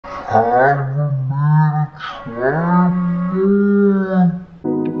Hey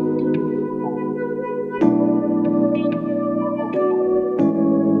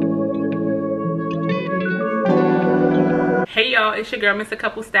y'all, it's your girl Miss A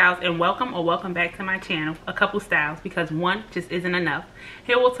Couple Styles, and welcome back to my channel, A Couple Styles, because one just isn't enough.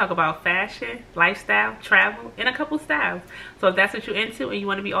 Here we'll talk about fashion, lifestyle, travel, and a couple styles. So if that's what you're into and you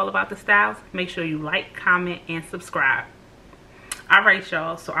want to be all about the styles, make sure you like, comment, and subscribe. Alright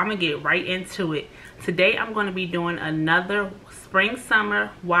y'all, so I'm going to get right into it. Today I'm going to be doing another spring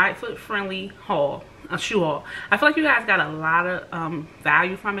summer wide foot friendly haul. A shoe haul. I feel like you guys got a lot of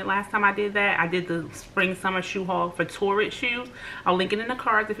value from it last time I did that. I did the spring summer shoe haul for Torrid shoes. I'll link it in the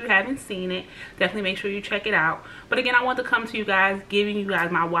cards if you haven't seen it. Definitely make sure you check it out. But again, I want to come to you guys, giving you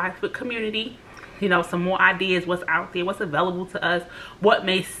guys my wide foot community, you know, some more ideas, what's out there, what's available to us, what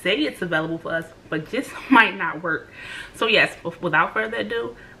may say it's available for us, but just might not work. So yes, without further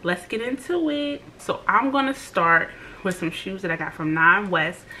ado, let's get into it. So I'm going to start with some shoes that I got from Nine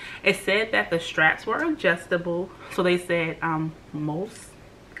West. It said that the straps were adjustable, so they said most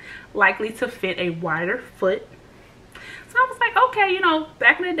likely to fit a wider foot. So I was like, okay, you know,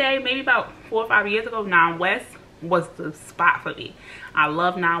 back in the day, maybe about 4 or 5 years ago, Nine West was the spot for me. I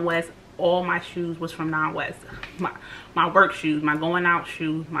love Nine West. All my shoes was from Nine West. My work shoes, my going out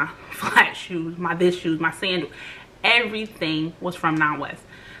shoes, my flat shoes, my this shoes, my sandals, everything was from Nine West,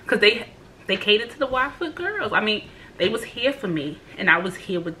 because they catered to the wide foot girls. I mean, they was here for me, and I was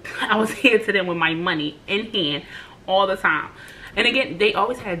here to them with my money in hand all the time. And again, they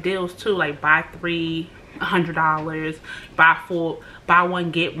always had deals too, like buy 3, $100, buy 4, buy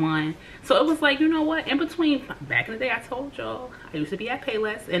 1 get 1. So it was like, you know what, in between, back in the day, I told y'all I used to be at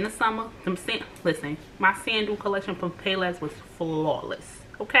Payless in the summer. Listen, my sandal collection from Payless was flawless.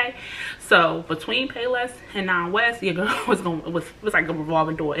 Okay, so between Payless and Nine West, your girl was like a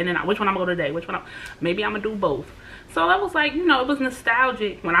revolving door. And then which one I'm gonna go today? Maybe I'm gonna do both. So I was like, you know, it was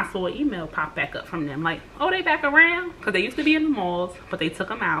nostalgic when I saw an email pop back up from them, like, oh, they back around, because they used to be in the malls, but they took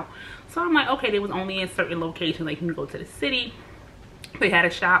them out. So I'm like, okay, they was only in certain locations, like you can go to the city. They had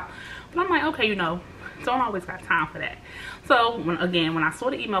a shop, but I'm like, okay, you know, don't always got time for that. So when I saw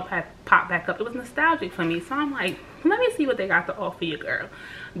the email pop back up, it was nostalgic for me. So I'm like, let me see what they got to offer your girl.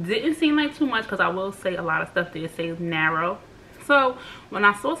 Didn't seem like too much, because I will say a lot of stuff there say narrow. So when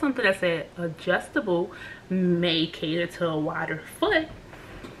I saw something that said adjustable, may cater to a wider foot,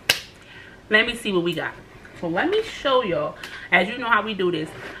 let me see what we got. So let me show y'all. As you know how we do this,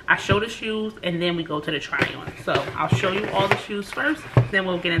 I show the shoes and then we go to the try on. So I'll show you all the shoes first, then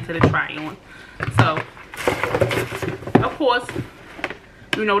we'll get into the try on. So of course,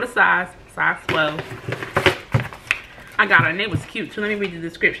 you know the size 12. I got her, and it was cute too. Let me read the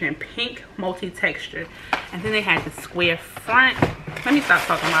description. Pink multi-texture, and then they had the square front. Let me stop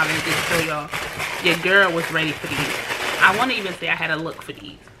talking about it and just show y'all. Your girl was ready for these. I want to even say I had a look for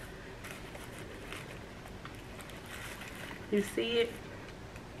these. You see it?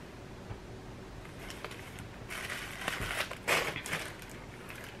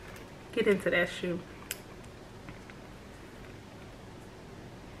 Get into that shoe.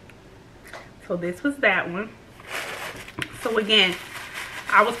 So this was that one. So again,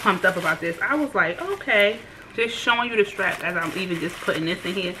 I was pumped up about this. I was like, okay, just showing you the straps as I'm even just putting this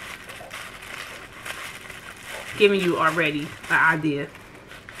in here. Giving you already an idea.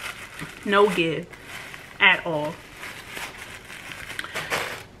 No give at all.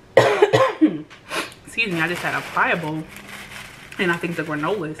 Excuse me, I just had a fire bowl, and I think the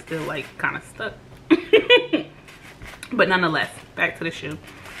granola is still like kind of stuck. But nonetheless, back to the shoe.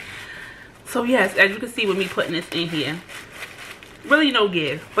 So yes, as you can see with me putting this in here, really no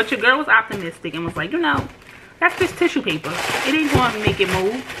give. But your girl was optimistic and was like, you know, that's just tissue paper. It ain't going to make it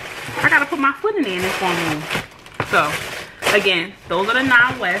move. I got to put my foot in there and it's going to move. So again, those are the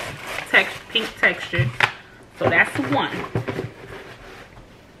Nine West pink texture. So that's one.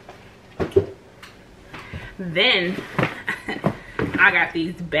 Then I got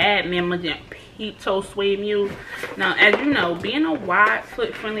these bad Magenta peep toe suede mules. Now, as you know, being a wide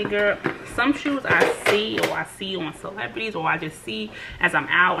foot friendly girl, some shoes I see on celebrities, or I just see as I'm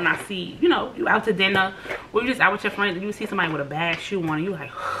out and I see, you know, you out to dinner or you just out with your friends and you see somebody with a bad shoe on and you're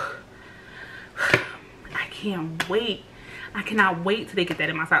like, I can't wait. I cannot wait till they get that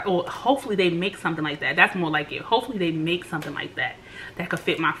in my size. Or hopefully they make something like that. That's more like it. Hopefully they make something like that that could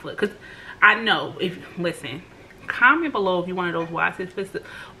fit my foot. Because I know, listen, comment below if you're one of those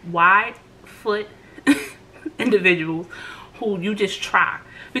wide foot individuals who you just try.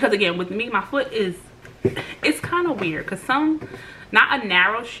 Because again, with me, my foot it's kind of weird. Because not a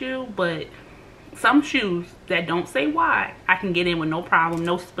narrow shoe, but some shoes that don't say wide, I can get in with no problem,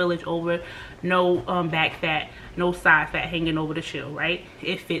 no spillage over, no back fat, no side fat hanging over the shoe, right?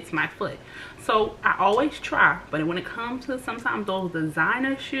 It fits my foot. So I always try, but when it comes to sometimes those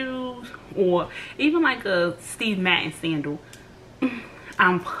designer shoes or even like a Steve Madden sandal,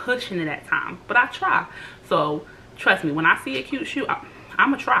 I'm pushing it at times, but I try. So trust me, when I see a cute shoe,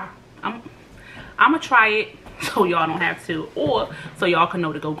 I'm gonna try. I'm gonna try it so y'all don't have to, or so y'all can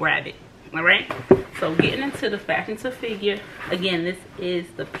know to go grab it. All right, so getting into the fashion to figure, again, this is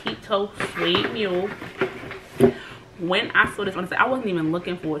the peep toe suede mule. When I saw this one, I wasn't even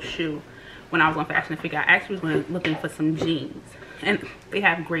looking for a shoe when I was on fashion to figure. I actually was looking for some jeans, and they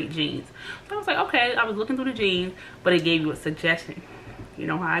have great jeans. So I was like, okay, I was looking through the jeans, but it gave you a suggestion. You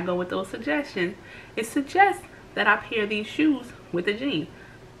know how I go with those suggestions. It suggests that I pair these shoes with the jeans.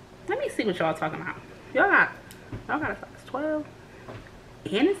 Let me see what y'all talking about. Y'all got a size 12.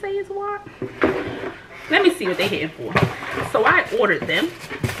 And it say it's wide. Let me see what they hitting for. So I ordered them.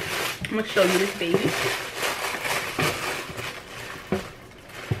 I'm gonna show you this baby.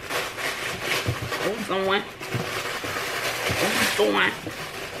 Going.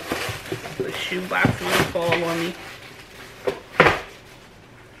 The shoebox wanna fall on me.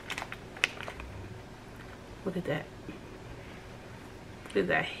 Look at that. Look at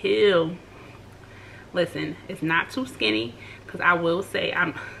that heel. Listen, it's not too skinny, because I will say,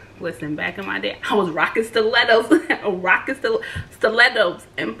 listen, back in my day, I was rocking stilettos, stilettos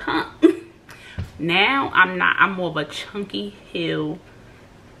and pump. Now I'm not. I'm more of a chunky heel,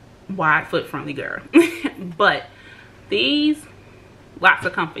 wide foot friendly girl. But these, lots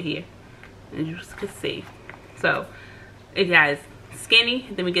of comfort here, as you can see. So it got skinny,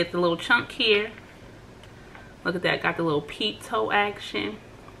 then we get the little chunk here. Look at that, got the little peep toe action.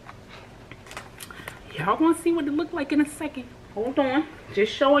 Y'all gonna see what it look like in a second. Hold on,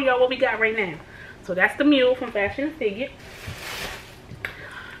 just showing y'all what we got right now. So that's the mule from Fashion and Figure.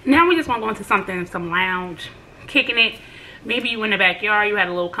 Now we just want to go into something, some lounge, kicking it. Maybe you in the backyard, you had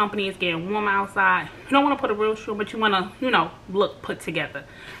a little company, it's getting warm outside. You don't want to put a real shoe, but you want to, you know, look put together.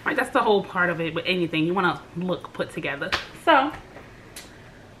 Right, that's the whole part of it with anything. You want to look put together. So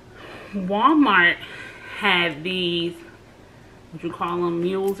Walmart had these, what you call them,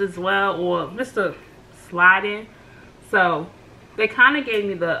 mules as well, or just a slide in. So they kind of gave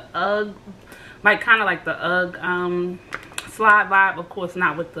me the UGG, like kind of like the UGG slide vibe. Of course,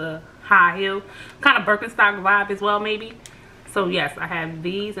 not with the high heel, kind of Birkenstock vibe as well, maybe. So yes, I have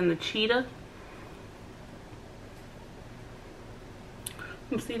these in the cheetah.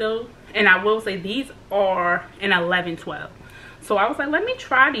 You see those? And I will say these are an 11-12. So I was like, let me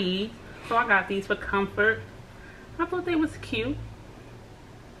try these. So I got these for comfort. I thought they was cute.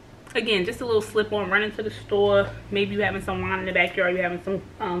 Again, just a little slip on, running to the store. Maybe you're having some wine in the backyard, you're having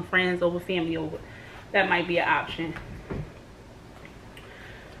some friends over, family over. That might be an option.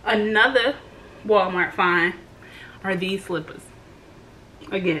 Another Walmart find are these slippers.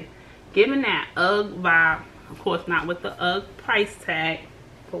 Again, giving that UGG vibe. Of course, not with the UGG price tag.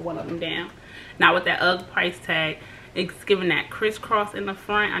 Put one of them down. Not with that UGG price tag. It's giving that crisscross in the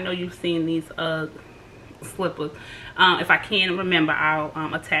front. I know you've seen these UGG slippers. If I can remember,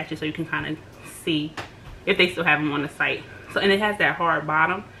 I'll attach it so you can kind of see if they still have them on the site. So, and it has that hard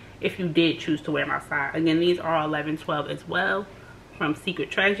bottom if you did choose to wear them outside. Again, these are 11-12 as well, from Secret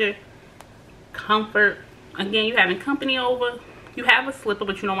Treasure. Comfort. Again, you having company over, you have a slipper,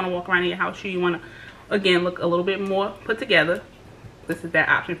 but you don't want to walk around in your house shoe. You want to, again, look a little bit more put together. This is that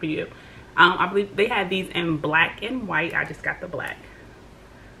option for you. I believe they had these in black and white. I just got the black.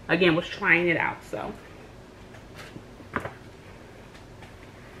 Again, was trying it out, so.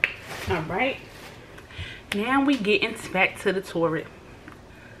 All right, now we get back to the Torrid.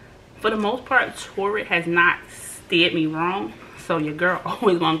 For the most part, Torrid has not steered me wrong, so your girl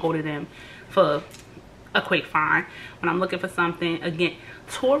always want to go to them for a quick find when I'm looking for something. Again,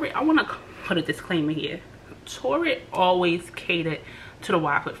 Torrid, I want to put a disclaimer here. Torrid always catered to the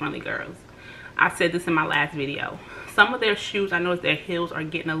wide foot friendly girls. I said this in my last video. Some of their shoes, I noticed their heels are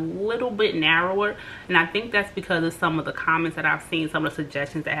getting a little bit narrower, and I think that's because of some of the comments that I've seen, some of the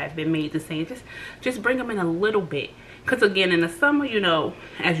suggestions that have been made to say just bring them in a little bit. Because again, in the summer, you know,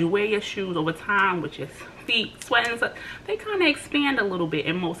 as you wear your shoes over time with your feet sweating, they kind of expand a little bit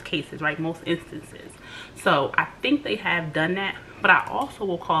in most cases, right? Most instances. So I think they have done that, but I also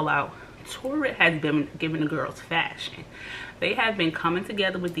will call out Torrid has been giving the girls fashion. They have been coming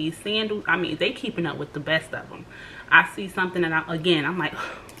together with these sandals. I mean, they keeping up with the best of them. I see something and I'm like,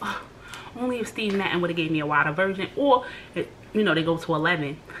 oh, only if Steve Madden would have gave me a wider version, or you know, they go to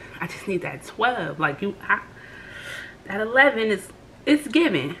 11. I just need that 12. Like that 11 is, it's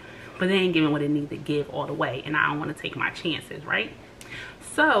giving, but they ain't giving what it needs to give all the way, and I don't want to take my chances, right?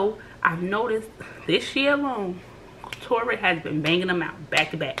 So I've noticed this year alone, Torrid has been banging them out back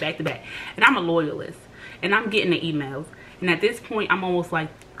to back, back to back, and I'm a loyalist, and I'm getting the emails, and at this point I'm almost like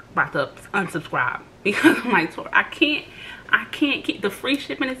about to unsubscribe because I'm like, I can't keep the free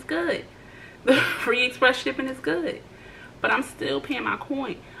shipping. Is good. The free express shipping is good, but I'm still paying my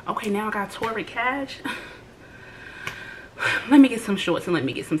coin. Okay, now I got Torrid cash. Let me get some shorts and let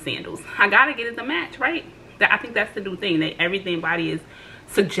me get some sandals. I gotta get it to match, right? I think that's the new thing, that everybody is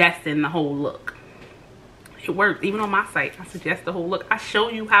suggesting the whole look. It works. Even on my site, I suggest the whole look. I show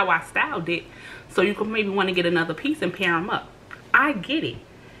you how I styled it, so you can maybe want to get another piece and pair them up. I get it,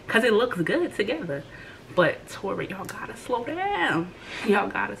 because it looks good together. But Torrid, y'all gotta slow down. Y'all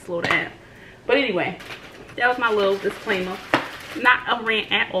gotta slow down. But anyway, that was my little disclaimer. Not a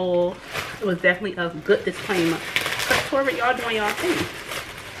rant at all. It was definitely a good disclaimer. Because Torrid, y'all doing y'all thing.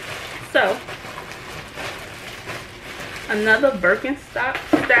 So, another Birkenstock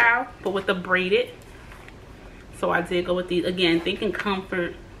style, but with the braided. So I did go with these. Again, thinking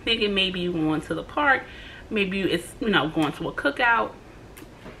comfort. Thinking maybe you going to the park. Maybe it's, you know, going to a cookout.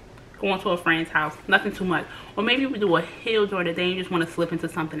 Going to a friend's house, nothing too much. Or maybe we do a heel joint today and you just want to slip into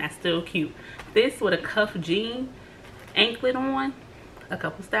something that's still cute. This with a cuff jean anklet on. A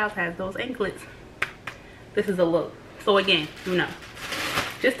couple styles has those anklets. This is a look. So again, you know,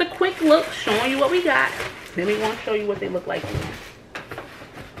 just a quick look showing you what we got. Then we want to show you what they look like.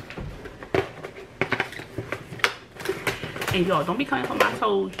 And y'all, don't be coming for my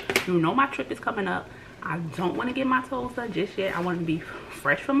toes. You know my trip is coming up. I don't want to get my toes done just yet. I want to be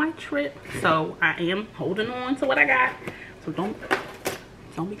fresh for my trip. So I am holding on to what I got. So don't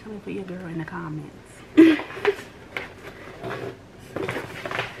be coming for your girl in the comments.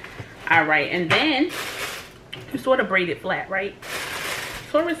 Alright, and then you saw the braided flat, right?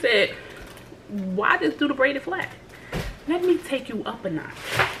 Torrid said, why just do the braided flat? Let me take you up a notch.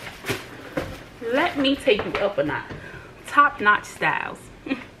 Let me take you up a notch. Top notch styles.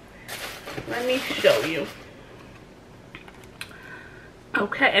 Let me show you.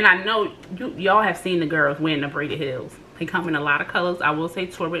 Okay, and I know y'all have seen the girls wearing the braided heels. They come in a lot of colors. I will say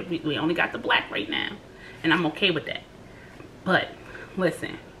Torrid, we only got the black right now, and I'm okay with that. But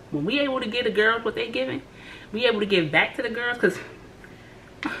listen, when we able to give the girls what they giving, we able to give back to the girls, because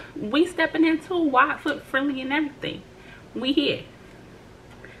we stepping into wide foot friendly and everything. We here.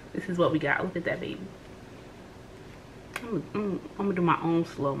 This is what we got. Look at that, baby. I'm gonna do my own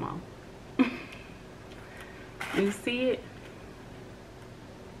slow-mo. You see it?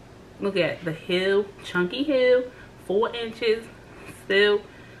 Look at the heel, chunky heel, 4 inches, still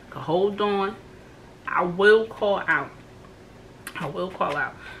can hold on. I will call out. I will call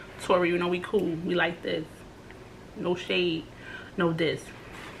out. Tory, you know we cool. We like this. No shade, no this.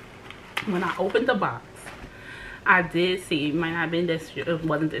 When I opened the box, I did see, it might not have been this, it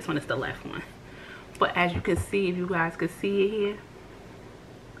wasn't this one, it's the left one. But as you can see, if you guys can see it here,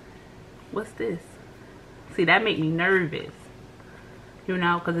 what's this? See, that made me nervous, you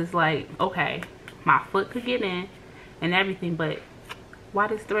know, because it's like, okay, my foot could get in and everything, but why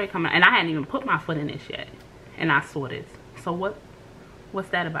this thread coming? And I hadn't even put my foot in this yet, and I saw this. So what's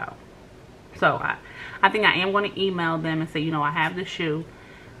that about? So I think I am going to email them and say, you know, I have the shoe.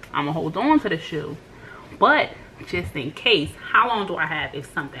 I'm going to hold on to the shoe, but just in case, how long do I have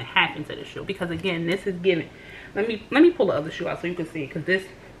if something happened to the shoe? Because again, this is giving, let me pull the other shoe out so you can see it, because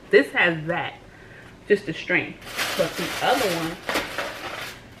this has that, just the string. But the other one,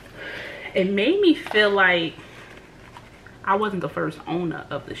 it made me feel like I wasn't the first owner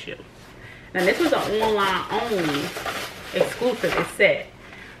of the shoe. Now this was an online only exclusive, it said,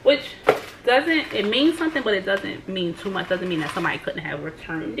 which doesn't, it means something, but it doesn't mean too much. Doesn't mean that somebody couldn't have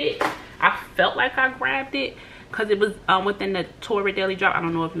returned it. I felt like I grabbed it because it was within the Torrid daily drop. I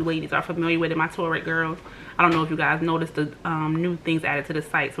don't know if you ladies are familiar with it, my Torrid girls. I don't know if you guys noticed the new things added to the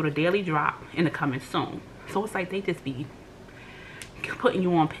site. So the daily drop and the coming soon. So it's like they just be putting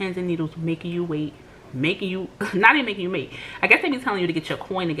you on pins and needles, making you wait, making you, not even making you wait. I guess they be telling you to get your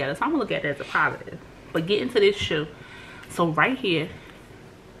coin together. So I'm gonna look at that as a positive. But get into this shoe. So right here,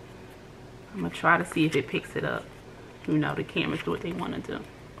 I'm gonna try to see if it picks it up. You know, the cameras do what they want to do.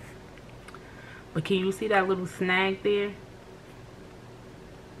 But can you see that little snag there?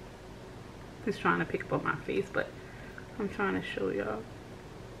 Just trying to pick up on my face, but I'm trying to show y'all.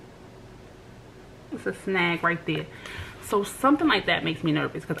 It's a snag right there. So something like that makes me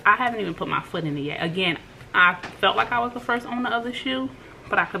nervous because I haven't even put my foot in it yet. Again, I felt like I was the first owner of the shoe,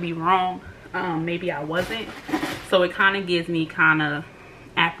 but I could be wrong. Maybe I wasn't. So it kind of gives me kind of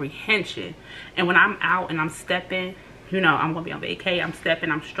apprehension. And when I'm out and I'm stepping, you know, I'm gonna be on vacay, I'm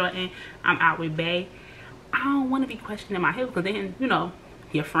stepping, I'm strutting, I'm out with bae. I don't want to be questioning my hips, because then, you know,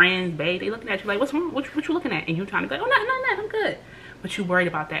 your friends, bae, they looking at you like, what's wrong? What you looking at? And you trying to go, oh, nothing, I'm good. But you worried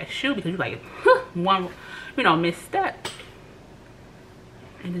about that shoe because you like, one, you know, misstep.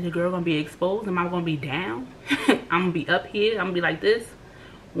 And then the girl gonna be exposed. Am I gonna be down? I'm gonna be up here. I'm gonna be like this.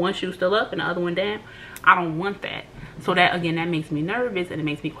 One shoe still up and the other one down. I don't want that. So that, again, that makes me nervous and it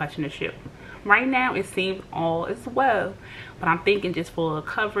makes me question the shoe. Right now, it seems all is well. But I'm thinking just for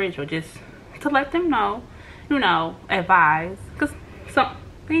coverage or just to let them know, you know, advise. Because some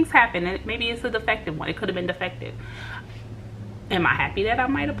things happen and maybe it's a defective one. It could have been defective. Am I happy that I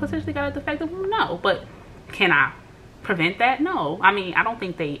might have potentially got a defective one? No. But can I prevent that? No. I mean, I don't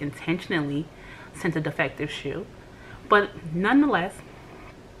think they intentionally sent a defective shoe. But nonetheless,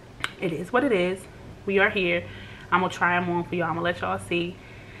 it is what it is. We are here. I'm going to try them on for y'all. I'm going to let y'all see.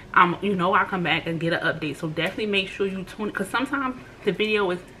 You know, I'll come back and get an update. So definitely make sure you tune it. Because sometimes the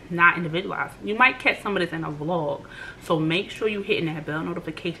video is not individualized. You might catch some of this in a vlog. So make sure you hitting that bell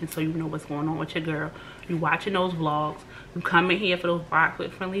notification so you know what's going on with your girl. You watching those vlogs. You come in here for those body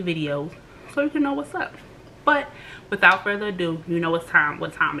friendly videos so you can know what's up. But without further ado, you know what time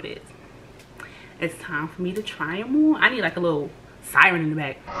it is. It's time for me to try them on. I need like a little siren in the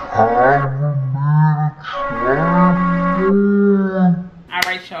back.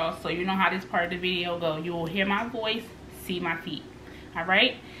 Alright, y'all, so you know how this part of the video go. You will hear my voice, see my feet.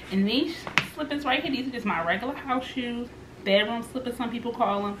 Alright, and these slippers right here, these are just my regular house shoes, bedroom slippers some people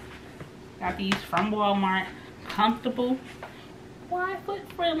call them. Got these from Walmart. Comfortable, wide foot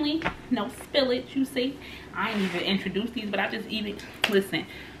friendly, no spillage. You see, I ain't even introduced these, but I just even, listen,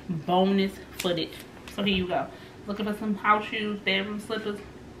 bonus footage. So here you go. Looking for some house shoes, bedroom slippers,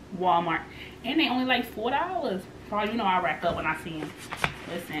 Walmart, and they only like $4. For all you know, I rack up when I see them.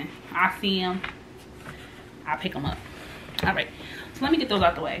 Listen, I see them, I pick them up. All right, so let me get those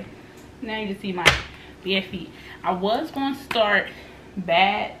out the way. Now you can see my bare feet. I was going to start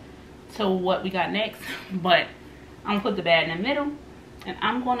bad to what we got next, but I'm gonna put the bad in the middle, and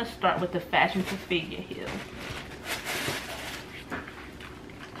I'm gonna start with the fashion to figure heels.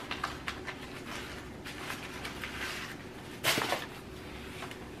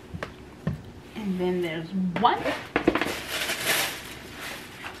 And then there's one.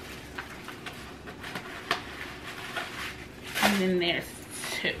 And then there's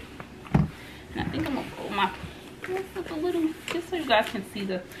two. And I think I'm gonna pull my up a little just so you guys can see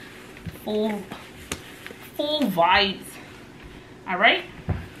the full vibes. All right,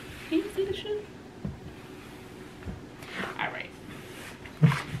 can you see the shoe? All right,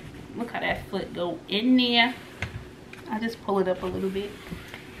 look how that foot go in there. I just pull it up a little bit,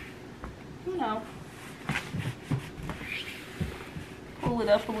 you know, pull it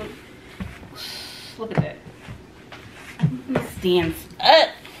up a little. Look at that. It stands up.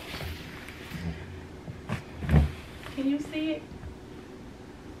 Can you see it?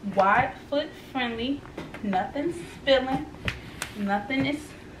 Wide foot friendly, nothing spilling, nothing is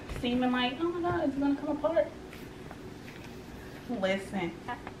seeming like, oh my god, it's gonna come apart. Listen,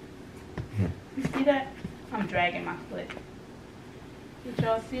 you see that? I'm dragging my foot. Did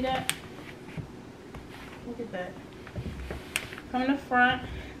y'all see that? Look at that. From the front,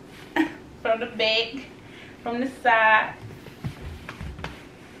 from the back, from the side.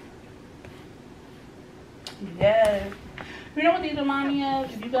 Yes. You know what these remind me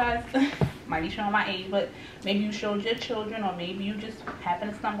of? If you guys might be showing my age, but maybe you showed your children, or maybe you just happen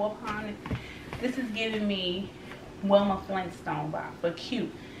to stumble upon it. This is giving me Wilma Flintstone vibe, but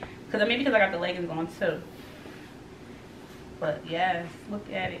cute. Maybe because I got the leggings on too. But yes, look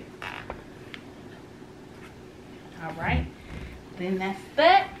at it. All right, then that's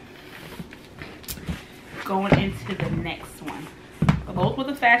that. Going into the next one. Both with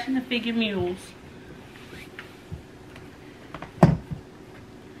the fashion and figure mules.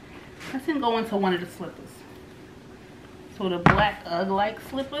 Let's then go into one of the slippers. So the black UGG-like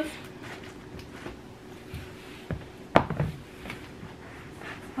slippers.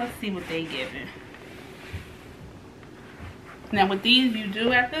 Let's see what they giving. Now with these, you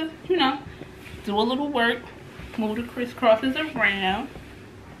do have to, you know, do a little work. Move the crisscrosses around.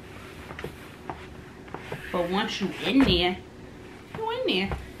 But once you in there, you in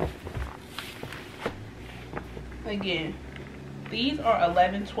there. Again, these are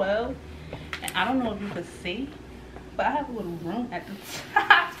 11-12, and I don't know if you can see, but I have a little room at the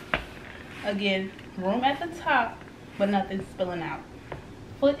top. Again, room at the top, but nothing spilling out.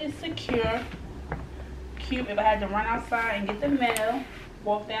 Foot is secure. Cute. If I had to run outside and get the mail,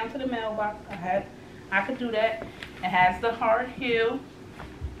 walk down to the mailbox, I could do that. It has the hard heel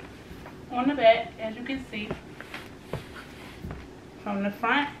on the back, as you can see. from the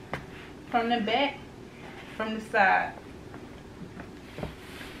front, from the back, from the side.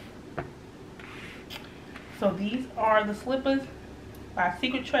 So these are the slippers by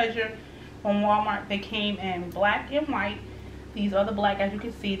Secret Treasure from Walmart. They came in black and white. These are the black, as you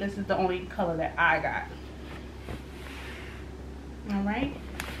can see. This is the only color that I got. Alright,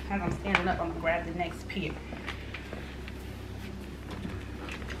 as I'm standing up, I'm gonna grab the next pair.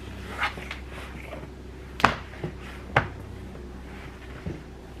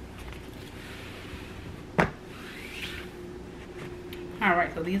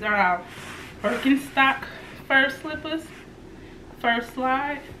 Alright, so these are our Birkenstock fur slippers. First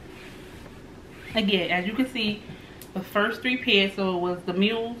slide. Again, as you can see, the first 3 pairs, so it was the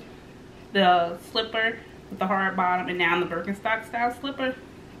mule, the slipper with the hard bottom, and now the Birkenstock style slipper.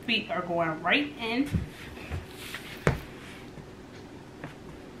 Feet are going right in.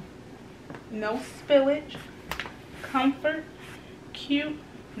 No spillage. Comfort. Cute.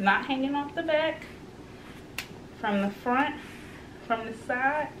 Not hanging off the back. From the front. From the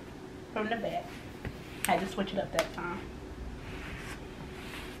side, from the back. I had to switch it up that time.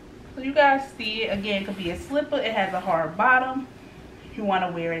 So you guys see it. Again, it could be a slipper. It has a hard bottom. You want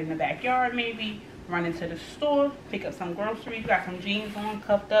to wear it in the backyard maybe. Run into the store. Pick up some groceries. Got some jeans on,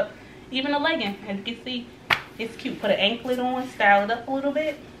 cuffed up. Even a legging. As you can see, it's cute. Put an anklet on. Style it up a little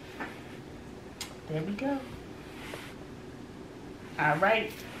bit. There we go.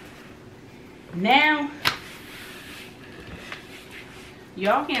 Alright. Now,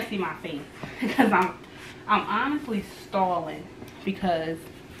 y'all can't see my face because I'm honestly stalling because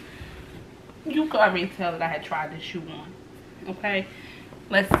you could already tell that I had tried this shoe on. Okay,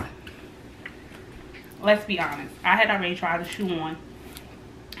 let's be honest. I had already tried the shoe on.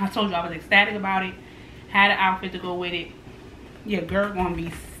 I told you I was ecstatic about it. Had an outfit to go with it. Your girl gonna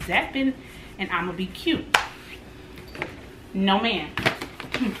be stepping and I'm gonna be cute. No man.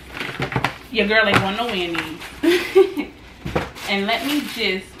 Your girl ain't going nowhere in these. And let me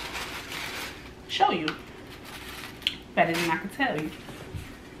just show you. Better than I could tell you.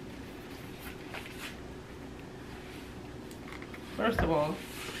 First of all,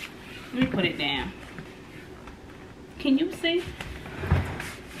 let me put it down. Can you see?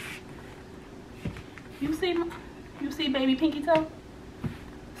 You see baby pinky toe?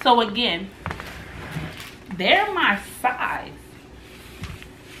 So again, they're my size.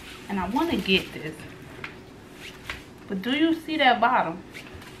 And I want to get this. But do you see that bottom?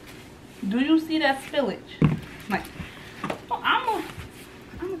 Do you see that spillage? Like, well, I'm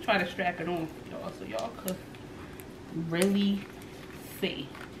gonna try to strap it on for y'all so y'all could really see.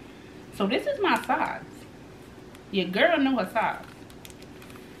 So this is my size. Your girl know her size.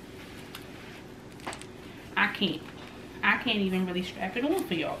 I can't even really strap it on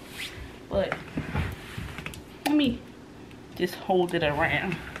for y'all. But let me just hold it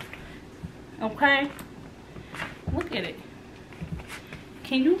around. Okay? Look at it.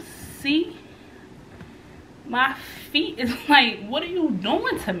 Can you see? My feet is like, what are you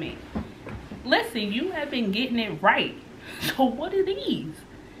doing to me? Listen, you have been getting it right. So what are these?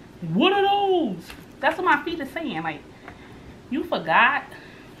 What are those? That's what my feet are saying. Like, you forgot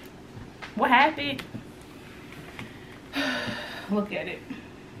what happened? Look at it.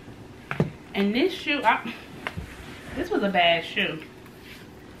 And this shoe, this was a bad shoe.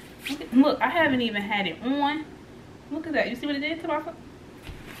 Look, I haven't even had it on. Look at that. You see what it did to my foot?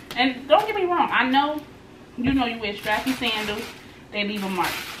 And don't get me wrong. I know, you wear strappy sandals. They leave a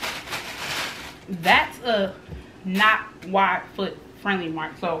mark. That's a not wide foot friendly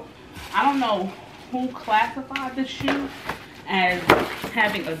mark. So, I don't know who classified this shoe as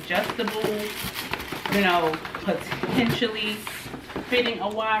having adjustable, potentially fitting a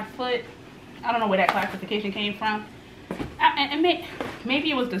wide foot. I don't know where that classification came from. And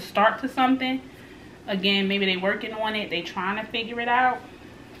maybe it was the start to something. Again, maybe they working on it. They trying to figure it out.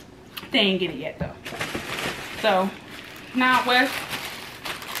 They ain't get it yet though. So, now West,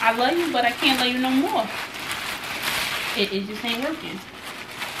 I love you, but I can't love you no more. It just ain't working.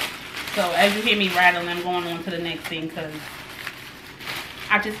 So, as you hear me rattling, I'm going on to the next thing because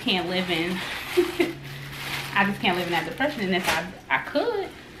I just can't live in I just can't live in that depression. And if I could,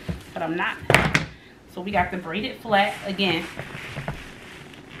 but I'm not. So we got the braided flat again,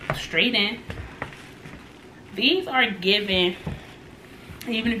 straight in. These are given,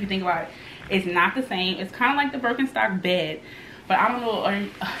 even if you think about it, it's not the same. It's kind of like the Birkenstock bed, but I don't know,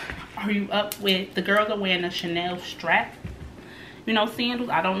 are you up with, the girls are wearing the Chanel strap, sandals.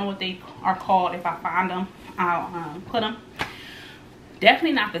 I don't know what they are called. If I find them, I'll put them.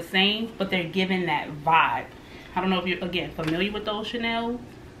 Definitely not the same, but they're giving that vibe. I don't know if you're, again, familiar with those Chanel.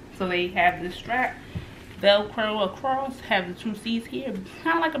 So they have this strap. Velcro across, have the two C's here,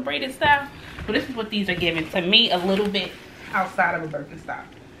 kind of like a braided style. So this is what these are giving to me, a little bit outside of a Birkenstock.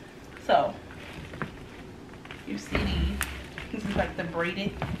 So you see these. This is like the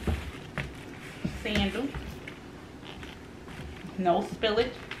braided sandal. No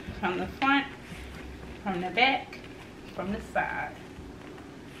spillage from the front, from the back, from the side.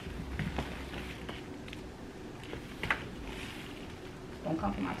 Don't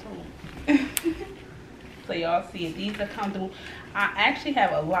come for my toes. So y'all see it. These are comfortable. I actually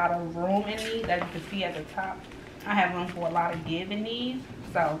have a lot of room in these, as you can see at the top. I have room for a lot of give in these.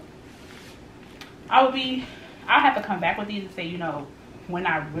 So I'll have to come back with these and say, you know, when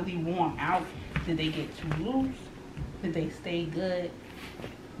I really wore them out, did they get too loose? Did they stay good?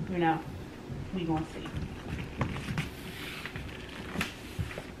 You know, we gonna see.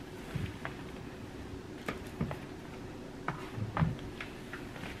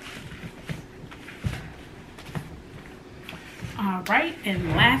 All right, and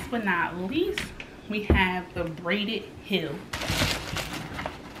last but not least, we have the braided heel.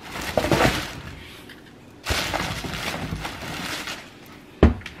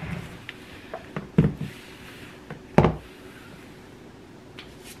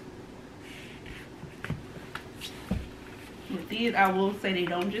 With these, I will say they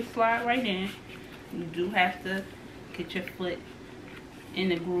don't just slide right in. You do have to get your foot in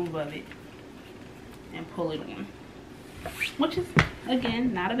the groove of it and pull it on, which is,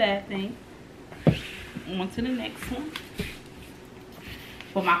 again, not a bad thing. On to the next one.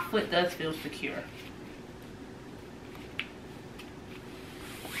 But my foot does feel secure.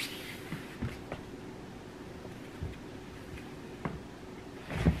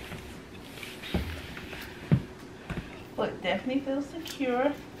 Foot definitely feels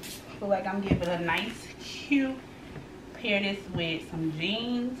secure. Feel like I'm giving a nice, cute. Pair this with some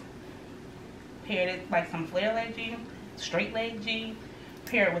jeans. Pair it like some flare leg jeans, straight leg jeans.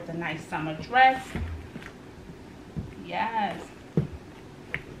 Pair it with a nice summer dress. Yes.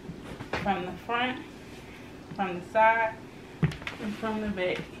 From the front, from the side, and from the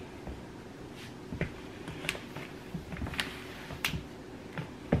back.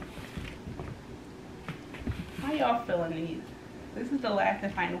 How y'all feeling these? This is the last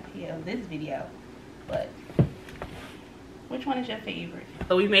and final pair of this video, but which one is your favorite?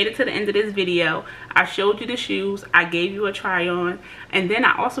 So we made it to the end of this video. I showed you the shoes, I gave you a try on, and then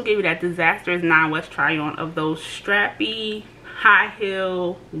I also gave you that disastrous 9 West try on of those strappy, high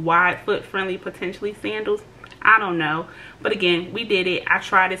heel, wide foot friendly, potentially sandals. I don't know, but again, we did it. I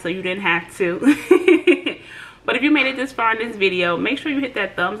tried it so you didn't have to. But if you made it this far in this video, make sure you hit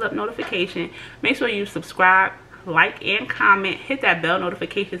that thumbs up notification. Make sure you subscribe, like, and comment. Hit that bell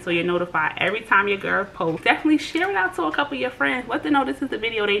notification so you're notified every time your girl posts. Definitely share it out to a couple of your friends. Let them know this is the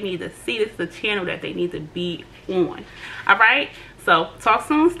video they need to see. This is the channel that they need to be on. All right, so talk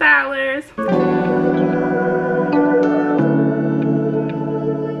soon, stylers.